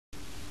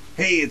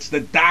Hey, it's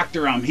the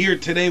doctor. I'm here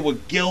today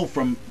with Gil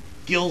from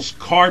Gil's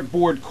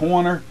Cardboard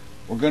Corner.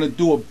 We're going to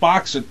do a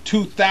box of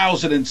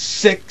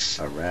 2006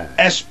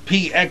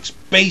 SPX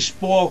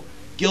Baseball.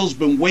 Gil's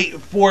been waiting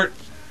for it.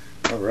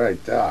 All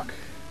right, Doc.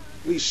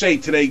 What do you say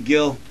today,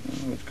 Gil?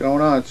 What's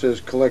going on? It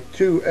says collect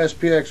 2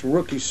 SPX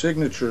Rookie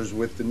Signatures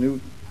with the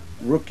new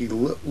rookie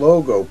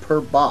logo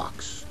per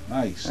box.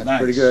 Nice, That's nice.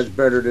 pretty good. That's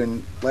better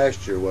than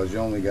last year was. You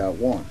only got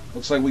 1.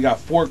 Looks like we got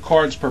 4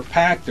 cards per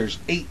pack. There's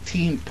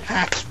 18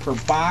 packs per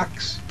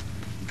box.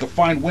 You can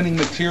find winning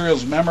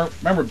materials,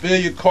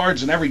 memorabilia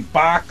cards in every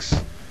box.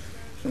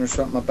 Isn't there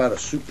something about a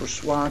super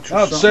swatch or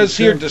Oh, it something? says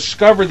here,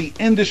 discover the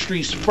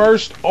industry's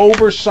first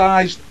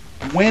oversized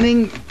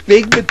winning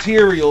big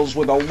materials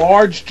with a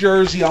large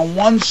jersey on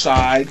one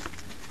side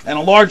and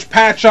a large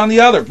patch on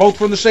the other, both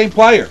from the same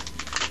player.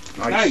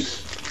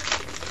 Nice.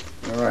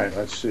 All right,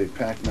 let's see.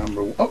 Pack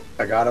number 1. Oh,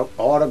 I got an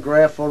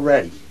autograph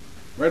already.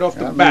 Right off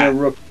the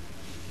bat.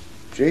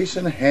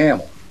 Jason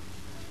Hamill.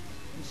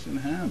 Jason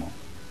Hamill.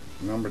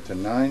 Number to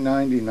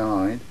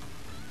 999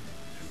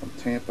 from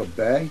Tampa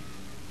Bay.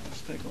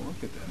 Let's take a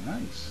look at that.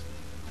 Nice.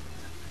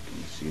 Can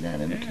you see that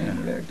in the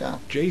camera there,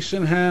 Doc?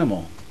 Jason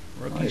Hamill.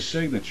 Rookie Nice.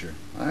 Signature.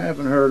 I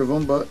haven't heard of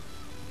him, but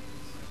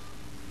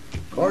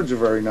cards are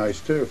very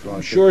nice too. If you want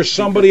I'm sure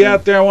somebody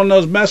out there on one of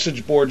those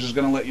message boards is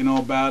going to let you know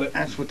about it.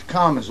 That's what the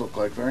comments look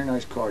like. Very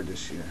nice card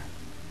this year.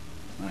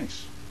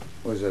 Nice.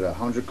 Was it a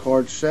 100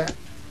 card set?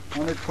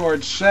 100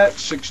 card set,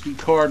 60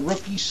 card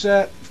rookie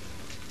set.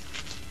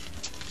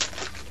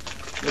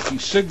 Rookie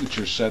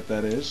Signature set,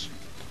 that is.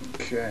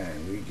 Okay,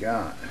 we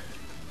got.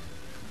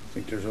 I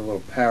think there's a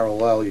little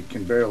parallel. You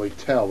can barely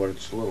tell, but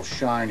it's a little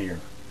shinier.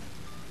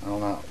 I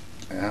don't know.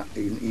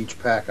 In each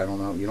pack, I don't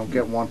know. You don't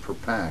get 1 per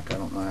pack. I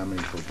don't know how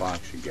many per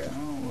box you get.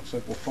 Oh, looks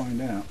like we'll find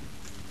out.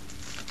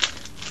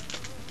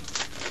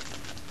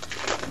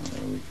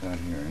 What do we got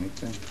here?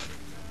 Anything?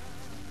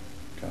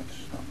 Got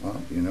some.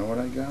 Oh, you know what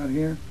I got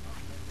here?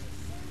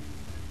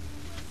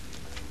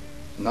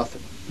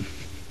 Nothing.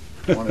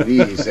 One of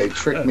these. They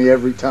trick me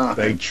every time.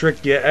 They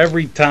trick you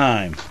every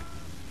time.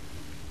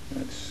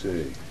 Let's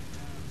see.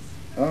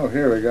 Oh,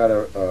 here we got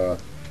a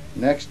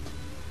next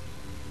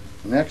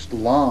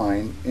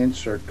line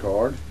insert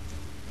card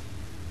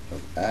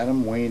of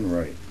Adam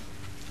Wainwright.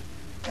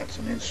 That's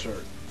an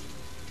insert.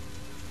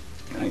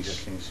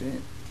 Nice. Can you see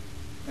it?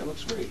 That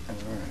looks great. All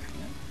right.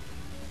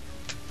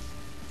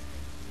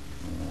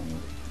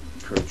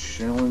 Kurt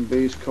Schilling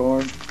base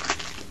card.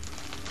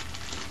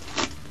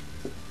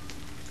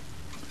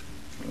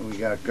 What do we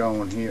got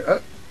going here?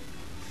 Oh,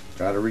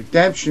 got a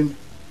redemption.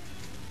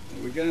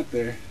 What we got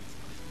there?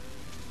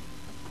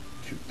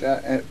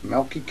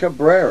 Melky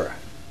Cabrera.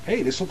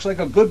 Hey, this looks like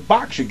a good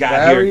box you got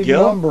Varied here,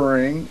 Gil.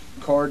 numbering,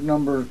 card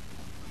number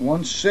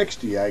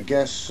 160. I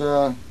guess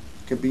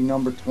could be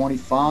number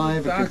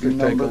 25. It could be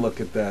Take a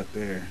look at that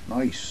there.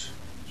 Nice.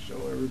 Show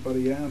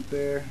everybody out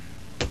there.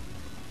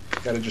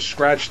 Got to just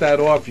scratch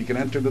that off. You can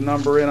enter the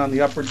number in on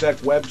the Upper Deck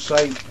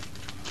website.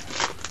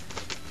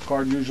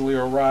 Card usually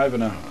arrive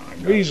in a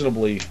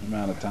reasonably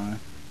amount of time.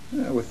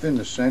 Yeah, within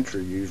the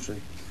century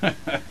usually.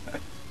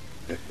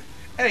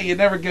 Hey, you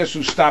never guess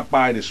who stopped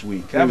by this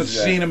week. Haven't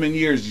seen him in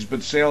years. He's been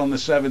sailing the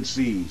 7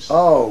 seas.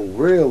 Oh,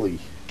 really?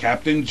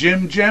 Captain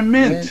Jim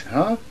Mint.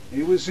 Huh?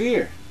 He was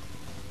here.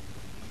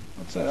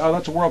 What's that? Oh,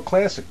 that's a World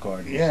Classic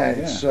card. Yeah,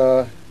 it's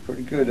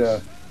pretty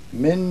good.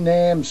 Min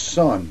Nam's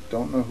son.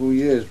 Don't know who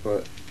he is,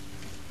 but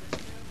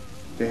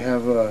they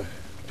have I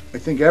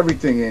think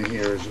everything in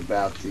here is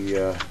about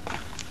the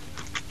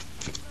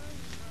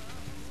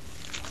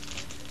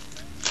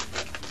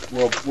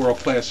World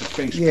Classic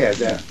baseball. yeah,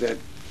 that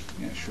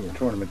yeah, sure.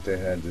 tournament they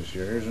had this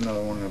year. Here's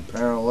another one of the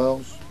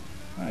parallels.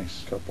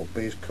 Nice. A couple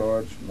base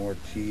cards.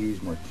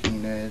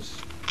 Martinez.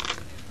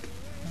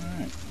 All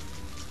right.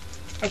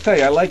 I'll tell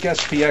you, I like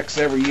SPX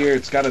every year.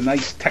 It's got a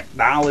nice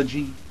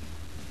technology.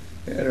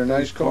 Yeah, they're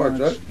nice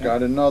cards.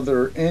 Got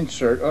another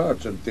insert. Oh,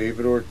 it's a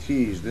David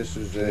Ortiz. This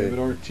is David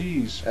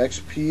Ortiz.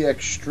 XP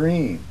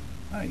Extreme.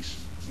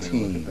 Nice.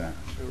 Team. Look at that.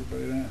 Show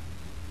everybody that.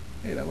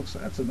 Hey,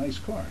 that's a nice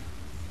card.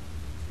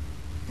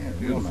 Yeah,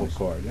 Beautiful nice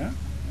card, yeah?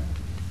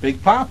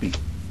 Big Poppy.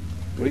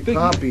 What do you think?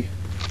 Poppy.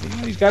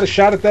 Yeah, he's got a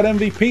shot at that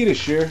MVP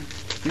this year.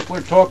 People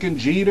are talking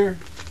Jeter,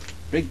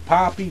 Big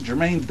Poppy,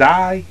 Jermaine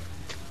Dye.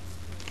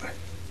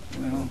 You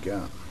know,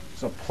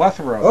 it's a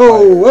plethora of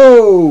players.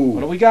 Whoa!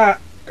 What do we got?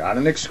 Got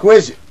an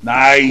exquisite.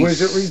 Nice.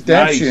 Exquisite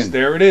redemption. Nice.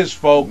 There it is,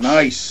 folks.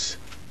 Nice.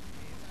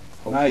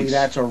 Hopefully Nice.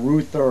 that's a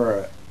Ruth or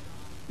a...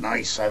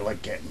 Nice. I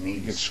like getting these.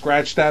 You can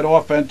scratch that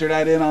off, enter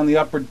that in on the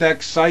Upper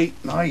Deck site.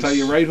 Nice. Tell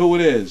you right who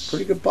it is.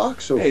 Pretty good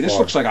box so far. Hey, this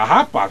looks like a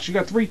hot box. You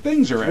got 3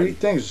 things already. 3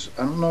 things.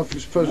 I don't know if you're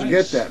supposed to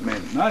get that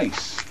many.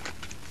 Nice.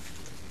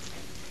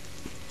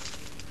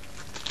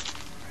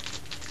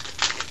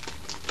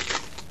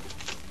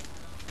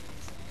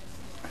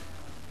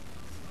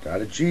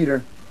 Got a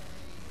Jeter.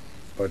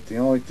 But the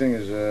only thing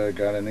is,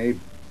 got an Abe.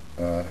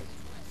 I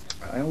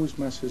always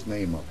mess his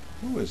name up.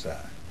 Who is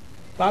that?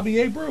 Bobby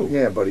Abreu.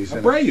 Yeah, but he's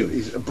in Abreu.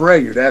 He's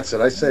Abreu, that's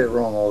it. I say it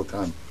wrong all the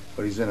time.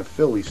 But he's in a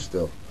Philly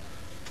still.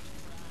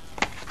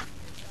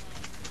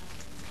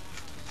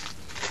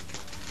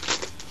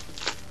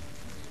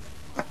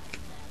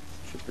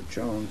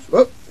 Jones.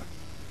 Whoop.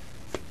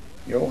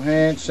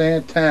 Johan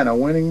Santana,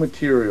 winning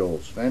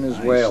materials,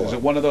 Venezuela. Nice. Is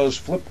it one of those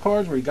flip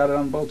cards where you got it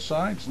on both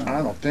sides? No.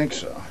 I don't think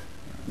so.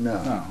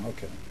 No. No,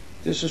 okay.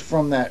 This is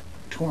from that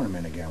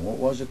tournament again. What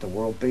was it? The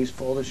World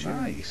Baseball this year?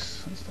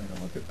 Nice. Let's take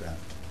a look at that.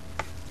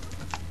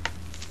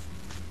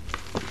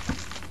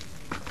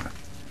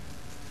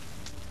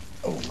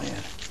 Oh,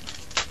 man.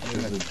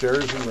 There's the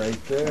jersey right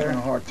I'm having there.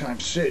 a hard time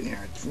sitting here.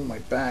 I threw my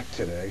back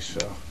today, so.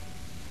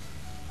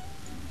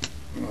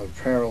 Another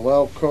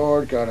parallel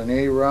card. Got an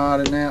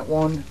A-Rod in that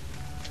one.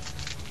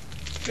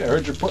 Yeah, I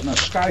heard you're putting a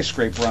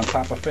skyscraper on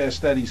top of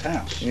Fast Eddie's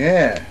house.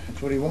 Yeah,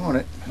 that's what he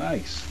wanted.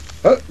 Nice.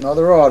 Oh,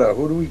 another auto.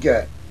 Who do we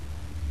get?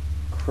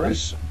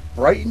 Chris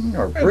Brighton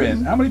or Wait a minute,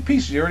 Britain? how many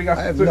pieces? You already got?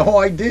 I have no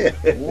idea.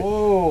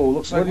 Whoa,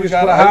 looks like What we is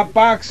got what- a hot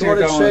box here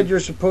Thought it going. said you're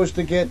supposed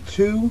to get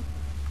two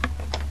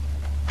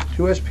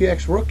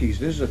SPX rookies.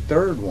 This is a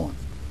third one.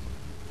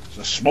 It's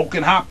a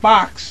smoking hot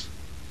box.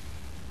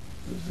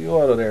 There's the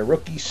auto there.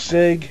 Rookie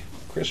Sig,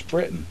 Chris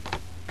Britton.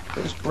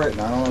 Chris Britain.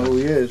 I don't know who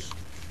he is.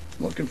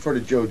 Looking for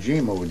the Joe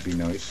Gima would be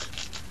nice.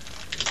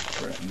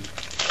 Britton.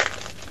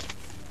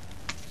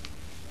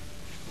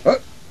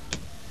 Oh.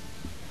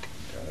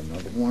 Got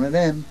another one of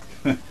them.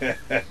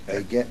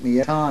 They get me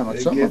a time. They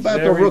Something get about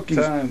the every rookies.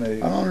 time I they-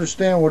 don't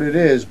understand what it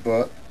is,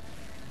 but.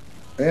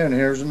 And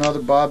here's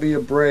another Bobby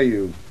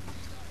Abreu.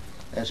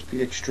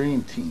 SP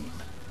Extreme Team.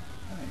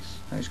 Nice.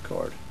 Nice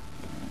card.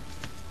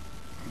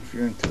 If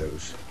you're into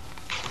those.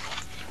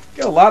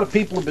 Yeah, a lot of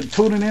people have been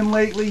tuning in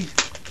lately.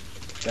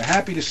 They're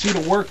happy to see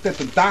the work that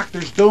the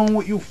doctor's doing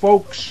with you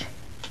folks.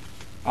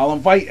 I'll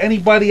invite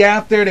anybody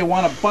out there that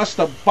want to bust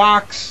a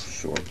box.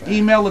 Sure.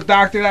 Email the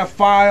doctor that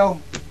file.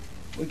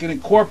 We can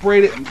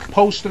incorporate it and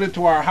post it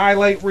into our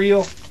highlight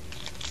reel.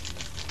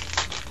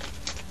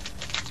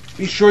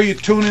 Be sure you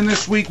tune in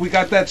this week. We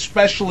got that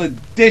special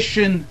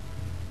edition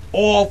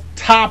all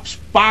tops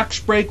box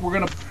break. We're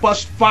going to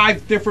bust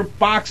 5 different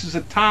boxes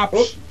of tops.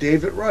 Oh,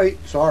 David Wright.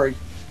 Sorry.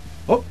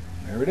 Oh,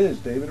 there it is,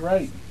 David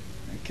Wright.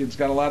 That kid's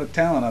got a lot of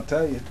talent, I'll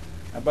tell you.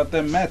 How about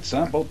them Mets,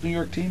 huh? Both New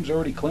York teams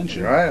already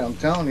clinching. Right, I'm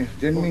telling you.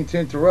 Didn't mean to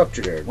interrupt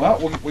you there.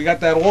 Well, we got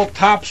that all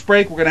tops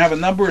break. We're going to have a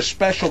number of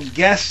special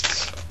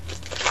guests.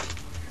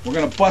 We're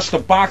going to bust a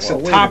box Well,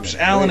 of wait a tops,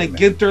 minute, Allen wait a and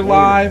minute, Ginter wait a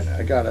live. minute.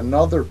 I got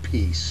another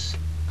piece.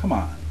 Come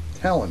on.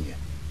 Telling you.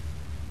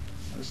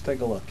 Let's take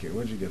a look here.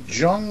 Where'd you get this?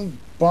 Jung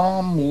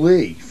Bom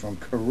Lee from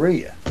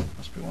Korea.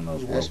 Must be one of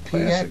those world SPX.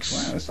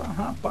 classics. Man, it's a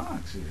hot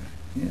box here.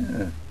 Yeah.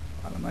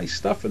 A lot of nice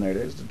stuff in there.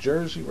 There's the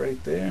jersey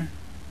right there.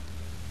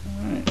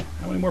 All right.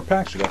 How many more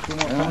packs? We got 2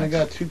 more I only packs.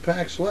 got 2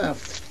 packs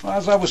left. Well,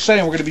 as I was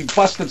saying, we're going to be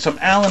busting some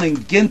Allen and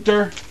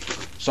Ginter,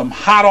 some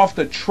hot off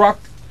the truck,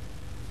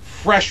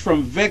 fresh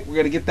from Vic. We're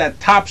going to get that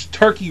Topps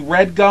Turkey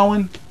Red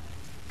going.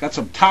 Got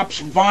some Topps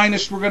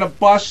Vinous we're going to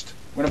bust.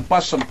 We're going to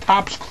bust some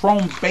Topps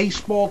Chrome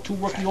Baseball, 2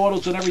 rookie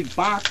autos in every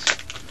box.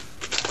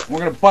 We're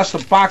going to bust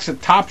a box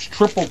of Topps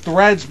Triple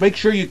Threads. Make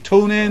sure you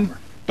tune in.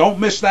 Don't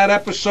miss that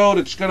episode.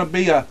 It's going to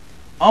be a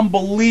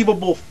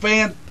unbelievable,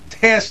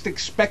 fantastic,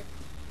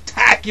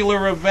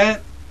 spectacular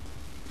event.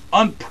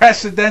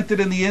 Unprecedented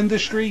in the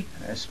industry.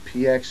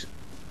 SPX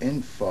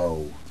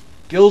Info.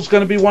 Gil's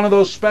going to be one of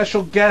those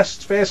special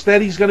guests. Fast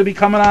Eddie's going to be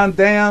coming on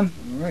down.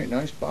 All right,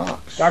 nice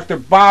box. Dr.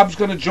 Bob's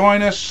going to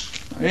join us.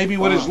 Maybe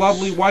with his box.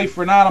 lovely wife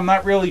or not. I'm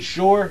not really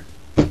sure.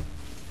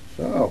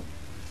 So,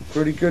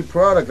 pretty good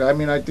product. I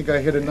mean, I think I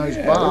hit a nice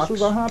Yeah, box. This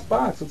was a hot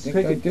box. Let's I take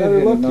think I a did better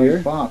hit a look nice here.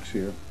 box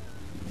here.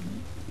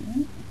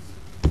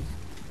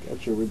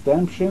 Got your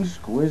Redemption.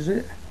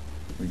 Exquisite.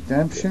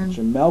 Redemption. Got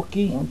your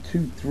Melky. 1,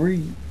 2,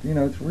 3.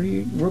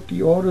 3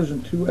 rookie autos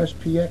and 2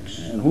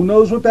 SPX. And who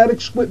knows what that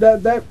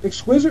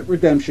exquisite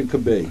Redemption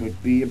could be.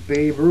 Could be a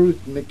Babe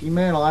Ruth, Mickey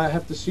Mantle. I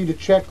have to see the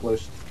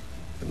checklist.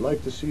 I'd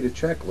like to see the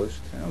checklist.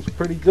 Sounds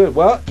pretty good.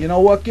 Well, you know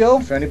what, Gil?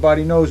 If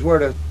anybody knows where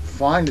to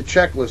find the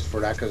checklist for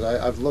that, because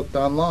I've looked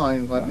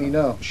online, let me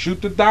know.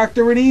 Shoot the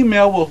doctor an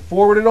email. We'll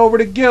forward it over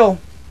to Gil.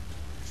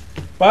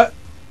 But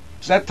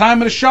it's that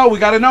time of the show. We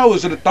got to know,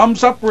 is it a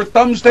thumbs up or a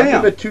thumbs I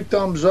down? give it 2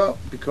 thumbs up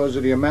because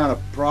of the amount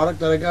of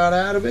product that I got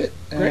out of it.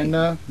 Great.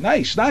 And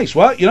Nice.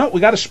 Well, we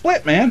got a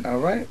split, man. all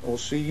right, we'll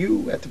see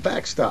you at the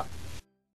backstop.